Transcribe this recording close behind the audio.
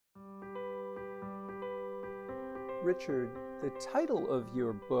Richard, the title of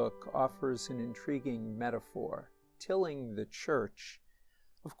your book offers an intriguing metaphor, tilling the church.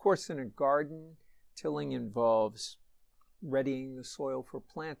 Of course, in a garden, tilling involves readying the soil for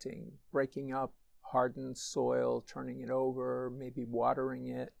planting, breaking up hardened soil, turning it over, maybe watering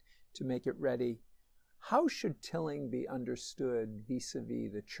it to make it ready. How should tilling be understood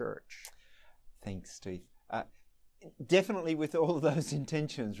vis-a-vis the church? Thanks, Steve. Definitely with all of those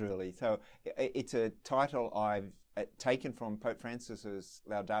intentions, really. So it's a title I've taken from Pope Francis's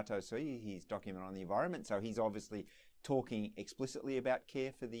Laudato Si, his document on the environment. So he's obviously talking explicitly about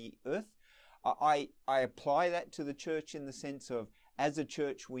care for the earth. I apply that to the church in the sense of, as a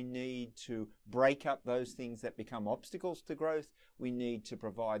church, we need to break up those things that become obstacles to growth. We need to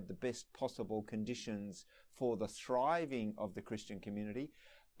provide the best possible conditions for the thriving of the Christian community.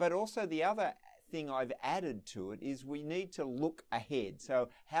 But also the other thing I've added to it is we need to look ahead. So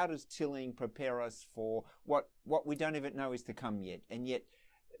how does tilling prepare us for what we don't even know is to come yet? And yet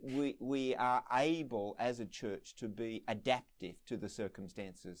we are able as a church to be adaptive to the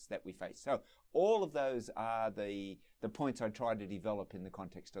circumstances that we face. So all of those are the points I try to develop in the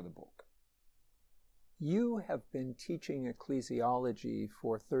context of the book. You have been teaching ecclesiology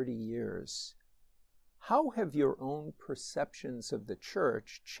for 30 years. How have your own perceptions of the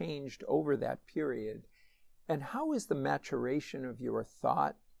church changed over that period? And how is the maturation of your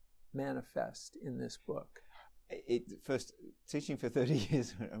thought manifest in this book? First, teaching for 30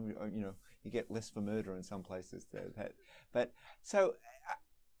 years, you get less for murder in some places. But so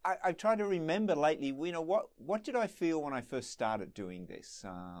I try to remember lately, what did I feel when I first started doing this?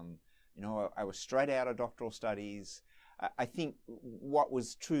 I was straight out of doctoral studies. I think what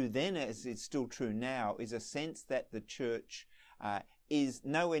was true then, as it's still true now, is a sense that the church is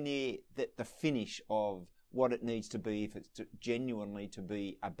nowhere near the finish of what it needs to be if it's genuinely to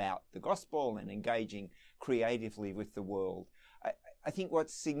be about the gospel and engaging creatively with the world. I think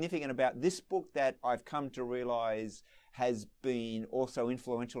what's significant about this book that I've come to realize has been also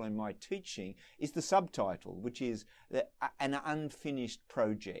influential in my teaching is the subtitle, which is an unfinished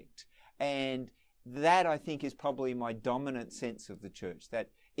project. And that, I think, is probably my dominant sense of the church, that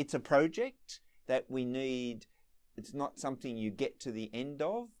it's a project that we need. It's not something you get to the end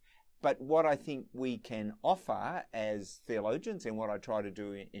of, but what I think we can offer as theologians, and what I try to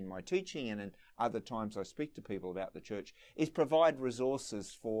do in my teaching and in other times I speak to people about the church, is provide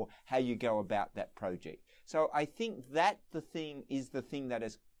resources for how you go about that project. So I think that the thing that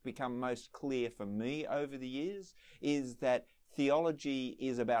has become most clear for me over the years, is that theology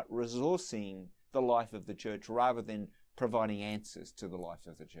is about resourcing the life of the church rather than providing answers to the life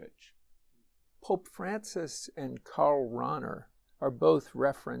of the church. Pope Francis and Karl Rahner are both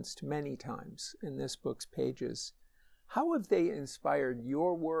referenced many times in this book's pages. How have they inspired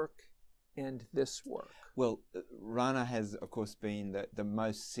your work and this work? Well, Rahner has, of course, been the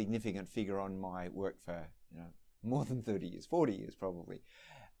most significant figure on my work for more than 30 years, 40 years probably.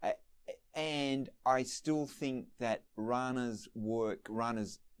 And I still think that Rahner's work,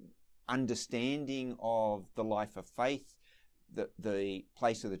 Rahner's understanding of the life of faith, the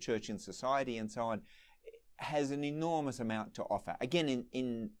place of the church in society and so on, has an enormous amount to offer. Again,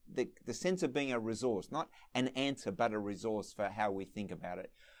 in the sense of being a resource, not an answer, but a resource for how we think about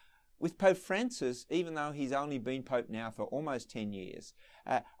it. With Pope Francis, even though he's only been Pope now for almost 10 years,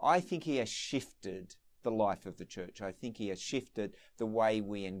 I think he has shifted the life of the church. I think he has shifted the way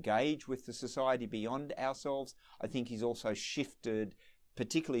we engage with the society beyond ourselves. I think he's also shifted,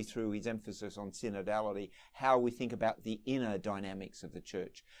 particularly through his emphasis on synodality, how we think about the inner dynamics of the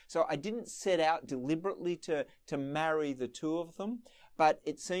church. So I didn't set out deliberately to marry the two of them, but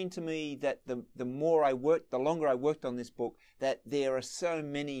it seemed to me that the longer I worked on this book, that there are so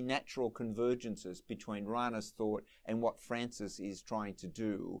many natural convergences between Rahner's thought and what Francis is trying to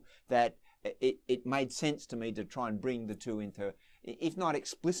do, that it made sense to me to try and bring the two into, if not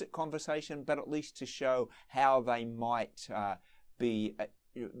explicit conversation, but at least to show how they might be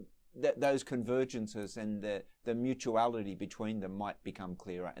those convergences and the mutuality between them might become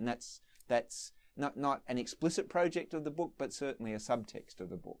clearer. And that's not an explicit project of the book, but certainly a subtext of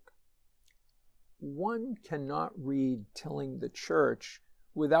the book. One cannot read Tilling the Church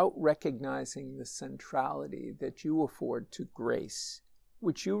without recognizing the centrality that you afford to grace,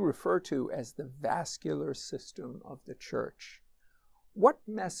 which you refer to as the vascular system of the church. What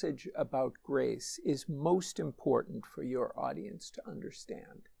message about grace is most important for your audience to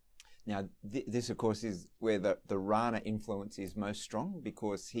understand? Now, this, of course, is where the Rahner influence is most strong,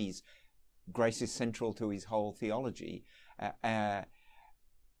 because grace is central to his whole theology.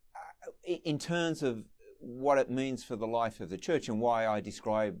 In terms of what it means for the life of the church and why I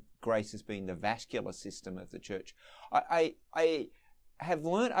describe grace as being the vascular system of the church. I have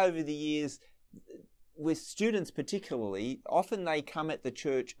learnt over the years, with students particularly, often they come at the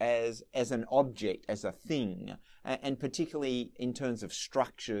church as an object, as a thing, and particularly in terms of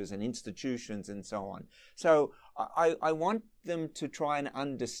structures and institutions and so on. So I want them to try and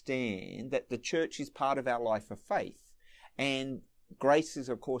understand that the church is part of our life of faith, and grace is,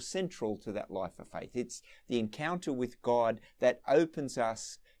 of course, central to that life of faith. It's the encounter with God that opens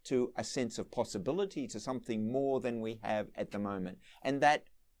us to a sense of possibility, to something more than we have at the moment. And that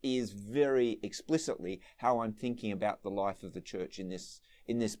is very explicitly how I'm thinking about the life of the church in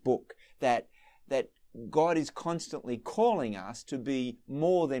this book, that God is constantly calling us to be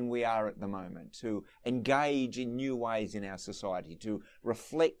more than we are at the moment, to engage in new ways in our society, to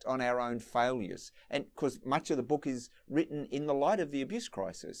reflect on our own failures. And because much of the book is written in the light of the abuse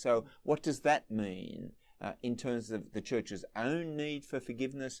crisis. So what does that mean in terms of the church's own need for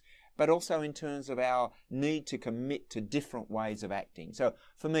forgiveness, but also in terms of our need to commit to different ways of acting? So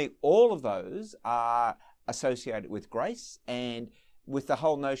for me, all of those are associated with grace, and with the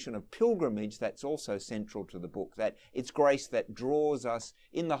whole notion of pilgrimage, that's also central to the book, that it's grace that draws us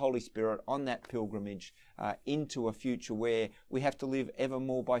in the Holy Spirit on that pilgrimage into a future where we have to live ever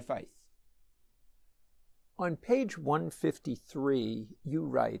more by faith. On page 153, you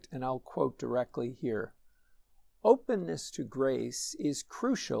write, and I'll quote directly here, "Openness to grace is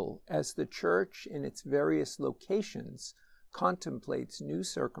crucial as the church in its various locations contemplates new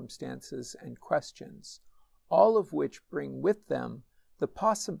circumstances and questions, all of which bring with them the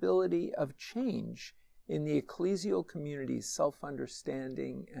possibility of change in the ecclesial community's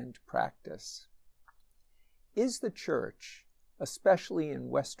self-understanding and practice." Is the church, especially in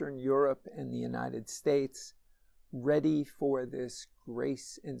Western Europe and the United States, ready for this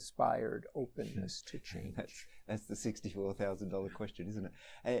grace-inspired openness to change? That's the $64,000 question, isn't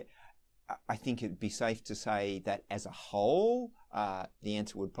it? I think it'd be safe to say that as a whole, the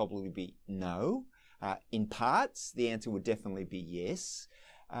answer would probably be no. In parts, the answer would definitely be yes.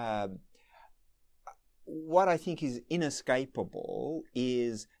 What I think is inescapable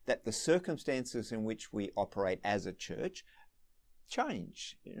is that the circumstances in which we operate as a church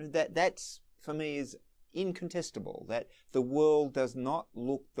change. That's, for me, is incontestable, that the world does not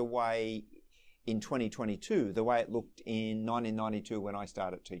look the way in 2022, the way it looked in 1992 when I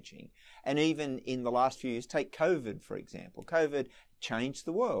started teaching. And even in the last few years, take COVID, for example. COVID changed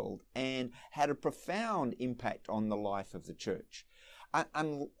the world and had a profound impact on the life of the church.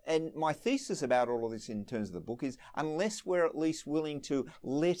 And my thesis about all of this in terms of the book is, unless we're at least willing to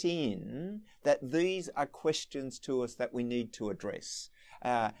let in that these are questions to us that we need to address,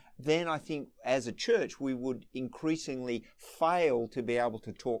 then I think as a church we would increasingly fail to be able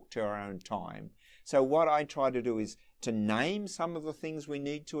to talk to our own time. So what I try to do is to name some of the things we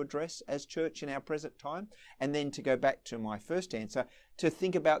need to address as church in our present time, and then to go back to my first answer, to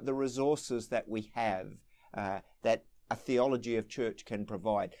think about the resources that we have, that a theology of church can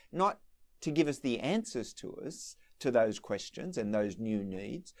provide, not to give us the answers to those questions and those new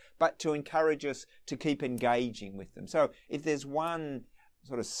needs, but to encourage us to keep engaging with them. So if there's one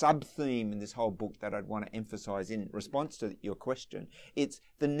sort of sub-theme in this whole book that I'd want to emphasize in response to your question, it's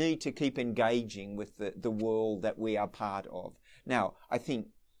the need to keep engaging with the world that we are part of. Now, I think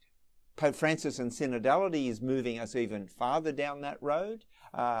Pope Francis and synodality is moving us even farther down that road,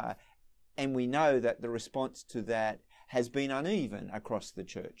 and we know that the response to that has been uneven across the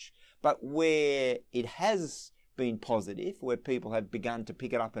church. But where it has been positive, where people have begun to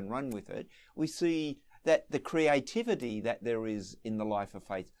pick it up and run with it, we see that the creativity that there is in the life of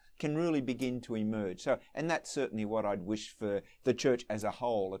faith can really begin to emerge. So, and that's certainly what I'd wish for the church as a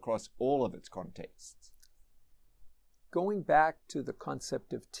whole across all of its contexts. Going back to the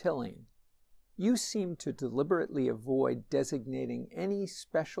concept of tilling, you seem to deliberately avoid designating any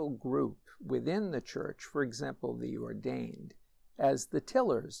special group within the church, for example, the ordained, as the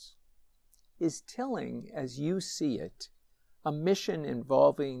tillers. Is tilling, as you see it, a mission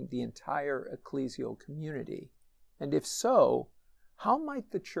involving the entire ecclesial community? And if so, how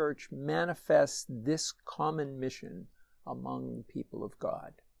might the church manifest this common mission among people of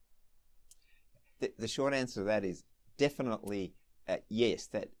God? The short answer to that is definitely yes,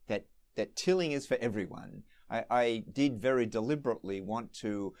 that tilling is for everyone. I did very deliberately want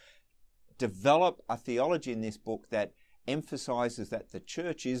to develop a theology in this book that emphasizes that the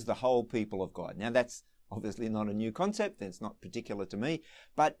church is the whole people of God. Now, that's obviously not a new concept, it's not particular to me,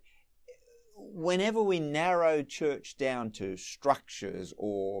 but whenever we narrow church down to structures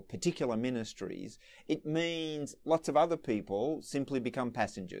or particular ministries, it means lots of other people simply become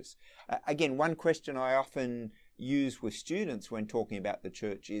passengers. Again, one question I often use with students when talking about the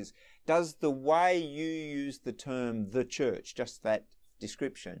church is, does the way you use the term the church, just that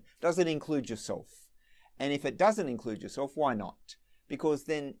description, does it include yourself? And if it doesn't include yourself, why not? Because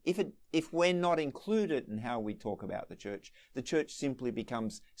then if we're not included in how we talk about the church simply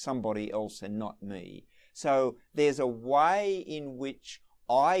becomes somebody else and not me. So there's a way in which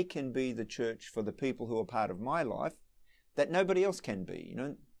I can be the church for the people who are part of my life that nobody else can be. You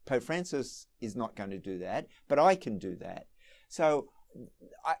know, Pope Francis is not going to do that, but I can do that. So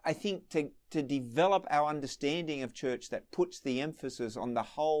I think to develop our understanding of church that puts the emphasis on the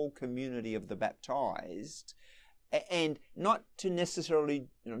whole community of the baptized, and not to necessarily,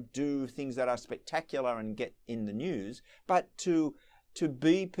 you know, do things that are spectacular and get in the news, but to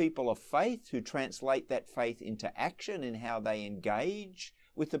be people of faith who translate that faith into action in how they engage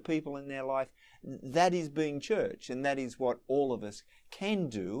with the people in their life. That is being church, and that is what all of us can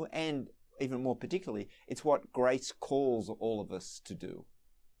do, and even more particularly, it's what grace calls all of us to do.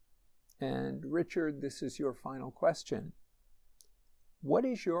 And Richard, this is your final question. What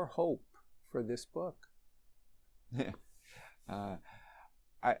is your hope for this book?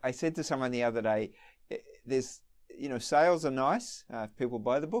 I said to someone the other day, there's, you know, sales are nice. If people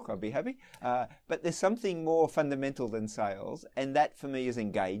buy the book, I'll be happy. But there's something more fundamental than sales, and that for me is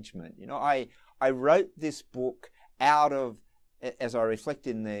engagement. You know, I wrote this book out of, as I reflect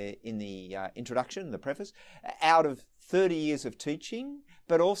in the introduction, the preface, out of 30 years of teaching,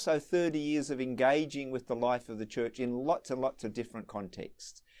 but also 30 years of engaging with the life of the church in lots and lots of different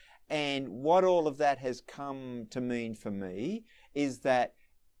contexts. And what all of that has come to mean for me is that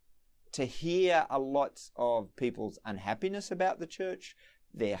to hear a lot of people's unhappiness about the church,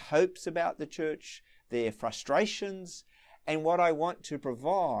 their hopes about the church, their frustrations, and what I want to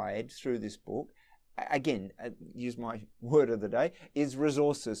provide through this book, again, use my word of the day, is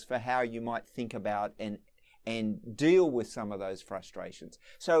resources for how you might think about and deal with some of those frustrations.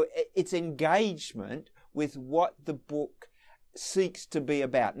 So it's engagement with what the book seeks to be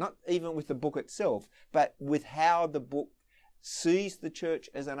about, not even with the book itself, but with how the book sees the church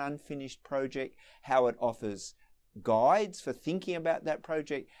as an unfinished project, how it offers guides for thinking about that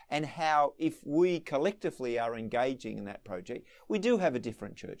project, and how, if we collectively are engaging in that project, we do have a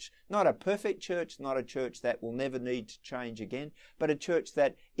different church. Not a perfect church, not a church that will never need to change again, but a church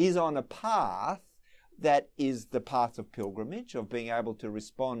that is on a path that is the path of pilgrimage, of being able to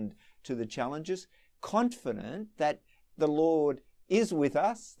respond to the challenges, confident that the Lord is with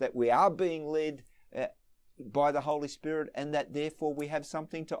us, that we are being led by the Holy Spirit, and that therefore we have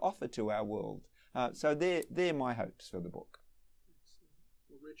something to offer to our world. So they're my hopes for the book.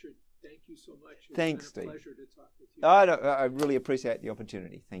 Well, Richard, thank you so much. Thanks, It's been a Steve. pleasure to talk with you. I really appreciate the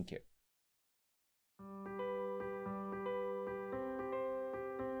opportunity. Thank you.